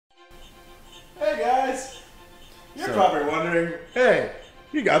You're probably wondering, hey,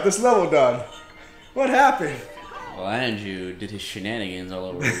 you got this level done. What happened? Well, Andrew did his shenanigans all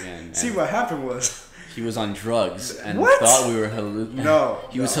over again. See, what happened was... He was on drugs and what? thought we were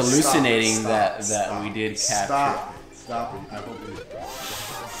he was hallucinating stop, that we did capture. Stop it. I hope it.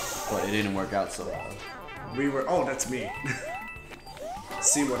 But it didn't work out so well. We were... Oh, that's me.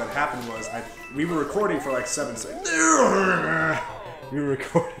 See, what had happened was we were recording for like 7 seconds. We were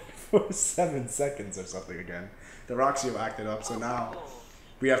recording for 7 seconds or something again. The Roxio acted up, so now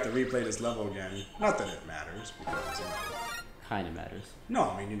we have to replay this level again. Not that it matters, because, you know... Kind of matters.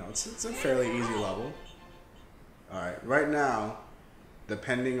 No, I mean, you know, it's a fairly easy level. Alright, right now,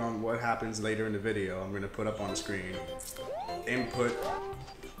 depending on what happens later in the video, I'm going to put up on the screen, input,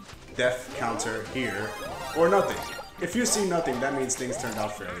 death counter here, or nothing. If you see nothing, that means things turned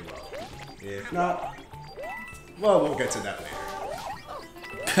out fairly well. If not, well, we'll get to that later.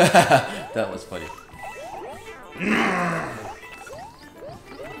 That was funny.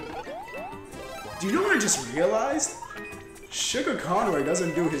 Do you know what I just realized? Sugar Conway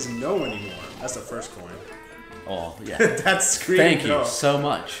doesn't do his no anymore. That's the first coin. Oh, yeah. That's scream Thank no. you so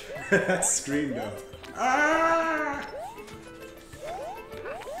much. That's scream no. Ah!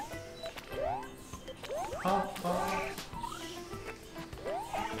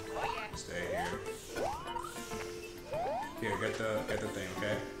 Stay here. Here, get the thing,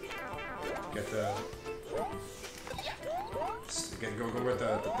 okay? Go with the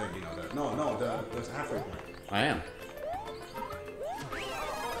thing, you know, there's a halfway point. I am.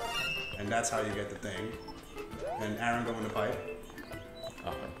 And that's how you get the thing. And Aaron, go in the pipe.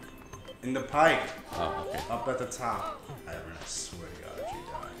 Okay. In the pipe. Oh, okay. Up at the top. Aaron, I swear to God, if you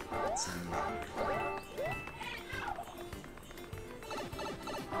die. It's not.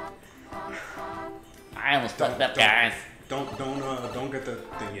 I almost fucked up, guys. Don't get the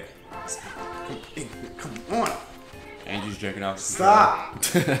thing yet. Come on. Andrew's jerking off. Stop.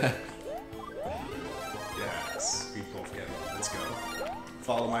 Yes, we both get it. Let's go.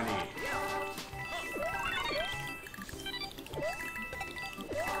 Follow my lead.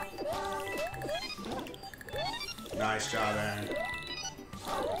 Nice job, Aaron.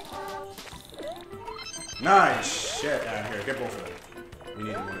 Nice shit, Aaron. Here, get both of them. We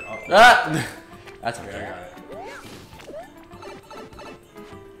need to move it up. Ah! That's okay. I got it.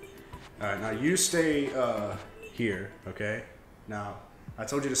 Alright, now you stay here, okay? Now, I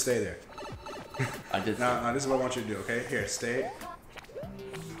told you to stay there. I did. Now, this is what I want you to do, okay? Here, stay.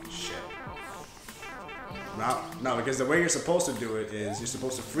 Shit. No, because the way you're supposed to do it is you're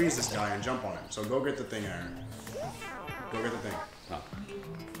supposed to freeze this guy and jump on him. So go get the thing, Aaron. Go get the thing. Oh.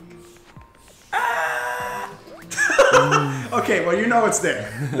 Okay, well, you know it's there.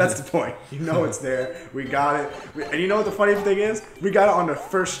 That's the point. You know it's there. We got it. And you know what the funny thing is? We got it on the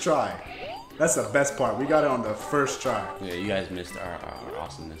first try. That's the best part. We got it on the first try. Yeah, you guys missed our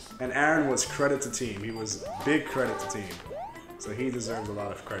awesomeness. And Aaron was credit to team. He was big credit to team. So he deserves a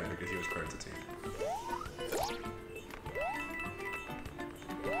lot of credit because he was credit to team.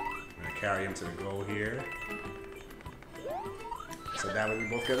 I'm going to carry him to the goal here. So that way we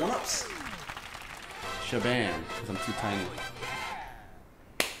both get 1-ups. Shaban, because I'm too tiny.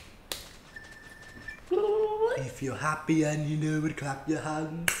 If you're happy and you know it, clap your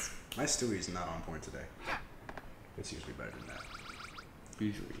hands. My Stewie's not on point today. It's usually better than that.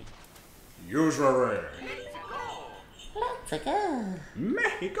 Usually.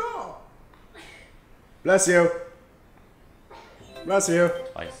 Mexico. Bless you. Bless you.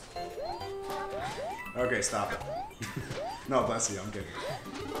 Ice. Okay, stop it. No, bless you. I'm kidding.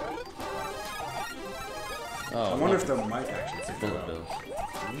 Oh, I wonder if the mic actually picked it up. Bills.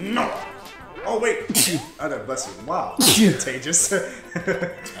 No. Oh wait. Oh, no, bless you. Wow. Contagious. Hey,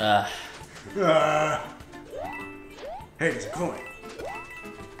 there's a coin.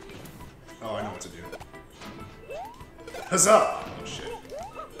 Oh, I know what to do. Huzzah! Oh shit.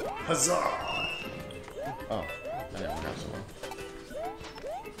 Huzzah! Oh, that didn't work out so well.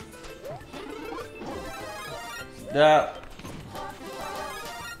 Yeah.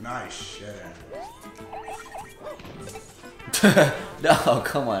 Nice shit. No,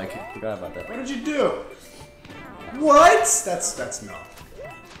 come on, I forgot about that. What did you do? What? That's no.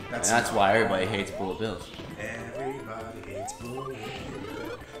 That's no. why everybody hates bullet bills. Everybody hates bullet bills.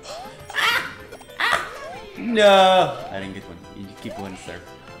 No, I didn't get one. You keep going, sir.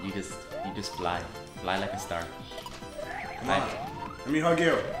 You just fly like a star. Come on, let me hug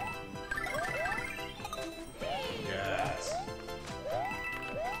you. Yes.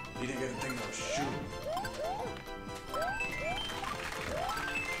 You didn't get the thing though. Shoot.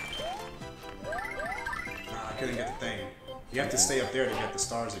 Nah, I couldn't get the thing. You have to stay up there to get the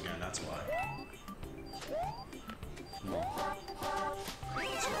stars again. That's why. No.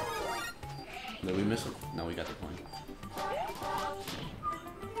 Did we miss it? No, we got the point.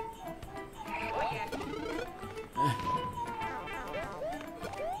 I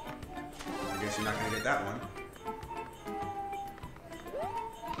guess you're not gonna get that one.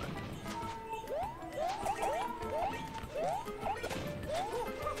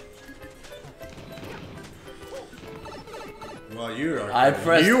 Well,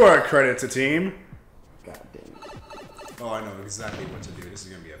 you are a credit to team. God damn it. Oh, I know exactly what to do. This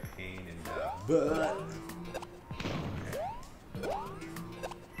is gonna be a pain in the butt. Okay.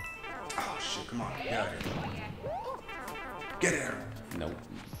 Oh shit! Come on, get out of here. Get here. Nope,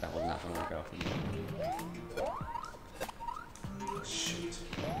 that was not gonna work out for me. Shoot.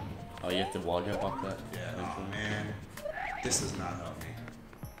 Oh, you have to wall jump off that? Yeah. Oh man, this does not help me.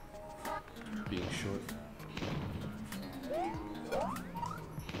 Being short.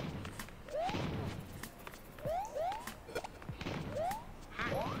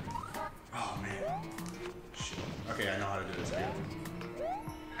 Oh man. Shit. Okay, I know how to do this again.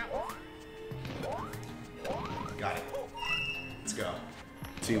 Got it. Let's go.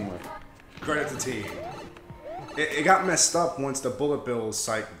 Teamwork. Credit to team. It got messed up once the bullet bill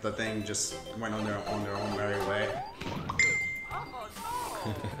site, the thing just went on their own merry way.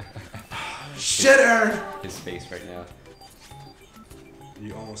 Shit, Aaron! His face right now.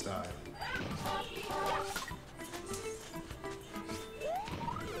 You almost died.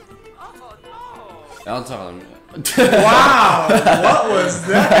 I'm talking. Wow! What was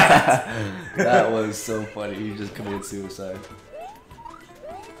that? That was so funny. You just committed suicide.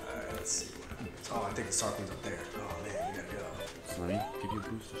 Alright, let's see what happens. Oh, I think the Sarkin's up there. Oh man, we gotta go. So let me give you a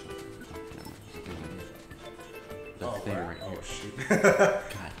boost or something. That thing right here. Oh shoot. God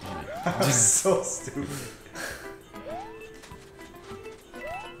damn it. That was so stupid.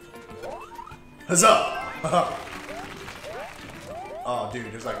 Huzzah! Oh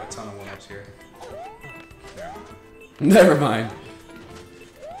dude, there's like a ton of one-ups here. Never mind.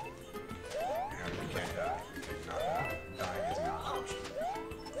 Yeah, you can't die. You cannot die. Dying is not an option.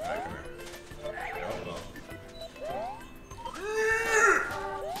 Alright, come here.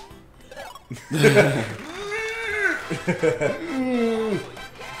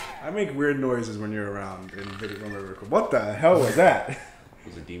 I make weird noises when you're around in video when we record. What the hell was that? It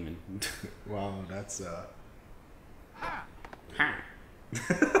was a demon. Wow, that's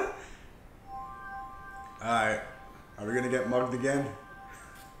Alright. Are we gonna get mugged again?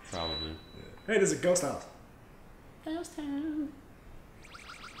 Probably. Hey, there's a ghost house. Ghost town.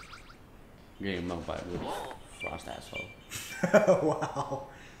 You're getting mugged by a little frost asshole. Wow.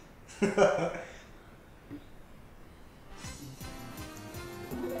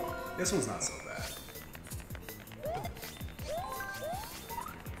 This one's not so bad.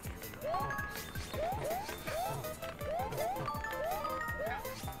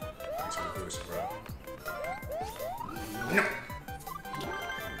 Thanks for the boost, bro. No.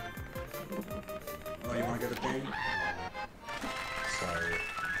 Oh, you wanna get a thing? Sorry.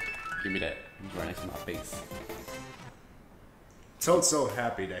 Give me that. He's right next to my face. Toad's so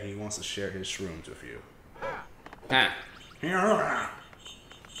happy that he wants to share his shrooms with you. Ah.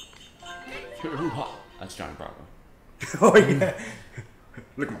 Oh That's Johnny Bravo. yeah.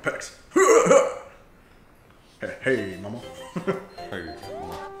 Look at my pecs. Hey, mama. Hey.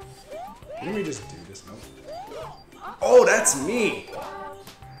 Let me just do this. Nope. Oh, that's me.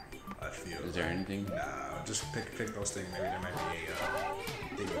 I feel. Is there anything? Nah, just pick those things. Maybe there might be a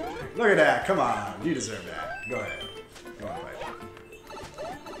thing. Look at that. Come on. You deserve that. Go ahead. Go on, pipe.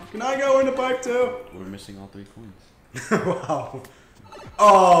 Can I go in the pipe too? We're missing all 3 coins. Wow.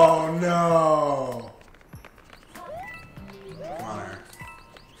 Oh no. Come on, Aaron.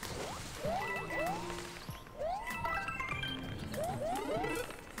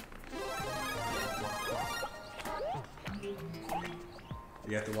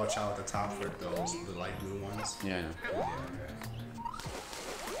 You have to watch out at the top for those, the light blue ones. Yeah, I know.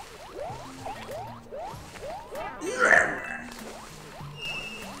 Yeah,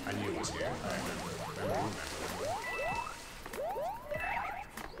 I knew it was here. I remember. Oh man.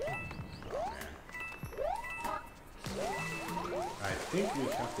 I think we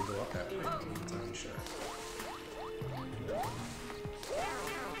have to go up that way. I'm not sure.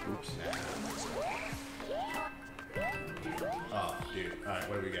 Oops. Nah. Oh, dude. Alright,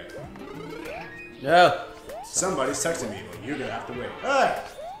 what do we get? Yeah. Somebody's texting me, but you're gonna have to wait. Ah!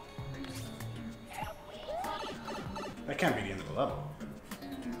 That can't be the end of the level.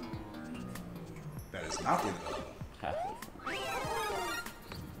 That is not the end of the level. Halfway.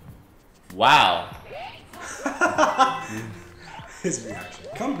 Wow. His reaction.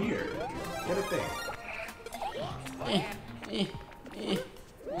 Come here. Get a thing.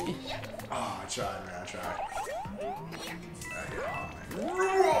 Oh, I tried, man. I tried.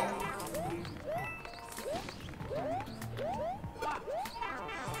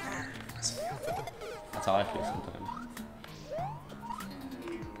 That's how I feel sometimes.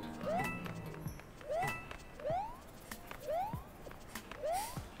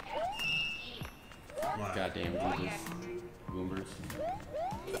 Goddamn boomers.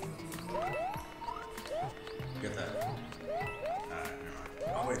 Get that. Alright, never mind.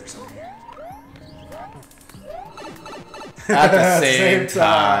 Oh wait, there's something here. At the same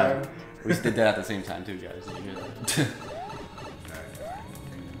time. We did that at the same time too, guys. Did you hear that?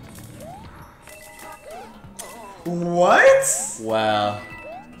 What? Wow.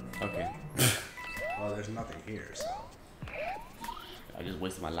 Okay. Well, there's nothing here, so. I just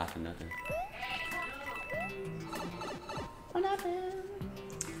wasted my life for nothing. What happened?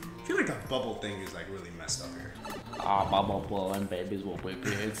 I feel like the bubble thing is like really messed up here. Ah, bubble blowing babies will whip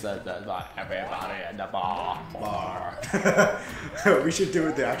your head, said that like everybody at the bar. We should do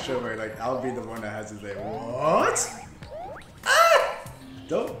it the actual way, like I'll be the one that has to say, what? Ah!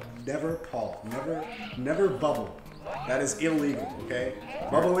 Don't, never Paul, never bubble. That is illegal, okay?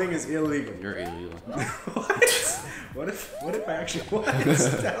 Bubbling is illegal. You're illegal. What if I actually was?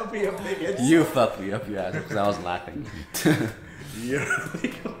 That'll be a big insult. You fucked me up, you ass, because I was laughing. You're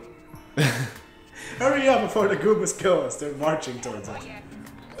illegal. Hurry up before the Goombas kill us. They're marching towards us.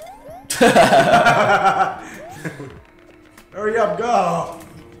 Hurry up, go!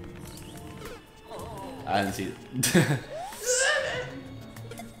 I didn't see it.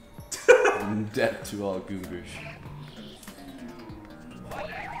 Death to all Goombas.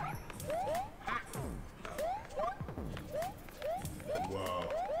 Whoa.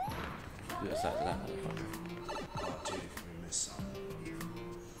 The side of that motherfucker. Oh, dude, we missed some.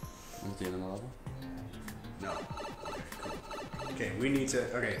 Is the end of the level? No. Okay, cool. Okay, we need to.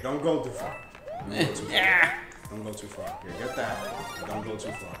 Okay, don't go too far. Don't go too far. Don't go too far. Here, get that. Don't go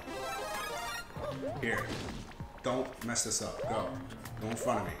too far. Here. Don't mess this up. Go. Go in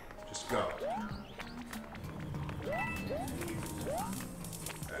front of me. Just go. Alright,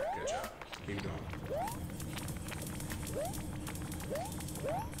 good job. Keep going.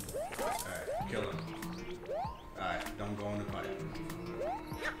 Alright, kill him. Alright, don't go in the pipe.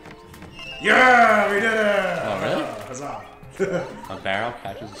 Yeah, we did it! Oh, really? Huzzah. A barrel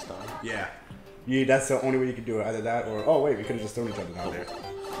catches a star? Yeah. Yeah, that's the only way you could do it. Either that or... Oh, wait, we could have just thrown each other down there.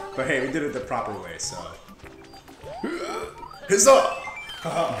 But hey, we did it the proper way, so... Huzzah!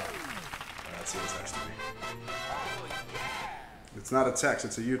 Let's see what's next to me. It's not a text,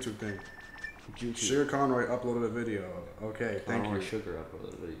 it's a YouTube thing. Sugar Conroy uploaded a video. Okay, thank you. Sugar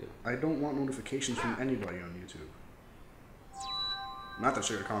uploaded a video. I don't want notifications from anybody on YouTube. Not that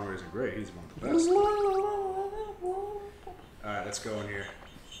Sugar Conroy isn't great, he's one of the best. Alright, let's go in here.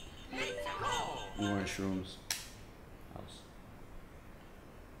 More shrooms. House.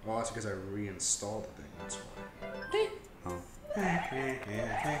 Oh, that's because I reinstalled the thing, that's why. Oh.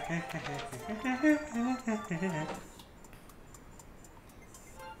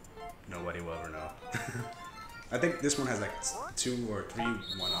 Nobody will ever know. I think this one has like 2 or 3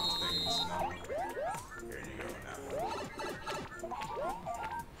 one-up things. No. Here you go now.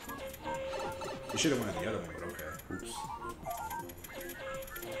 You should have went at the other one, but okay. Oops.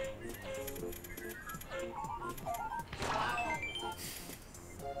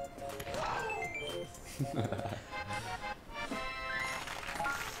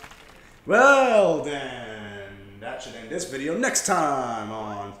 Well then, that should end this video. Next time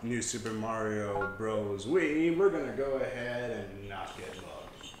on New Super Mario Bros. We're gonna go ahead and not get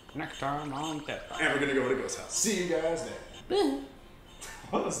mugged. Next time on Death. And we're gonna go to the ghost house. See you guys there.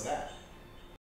 What was that?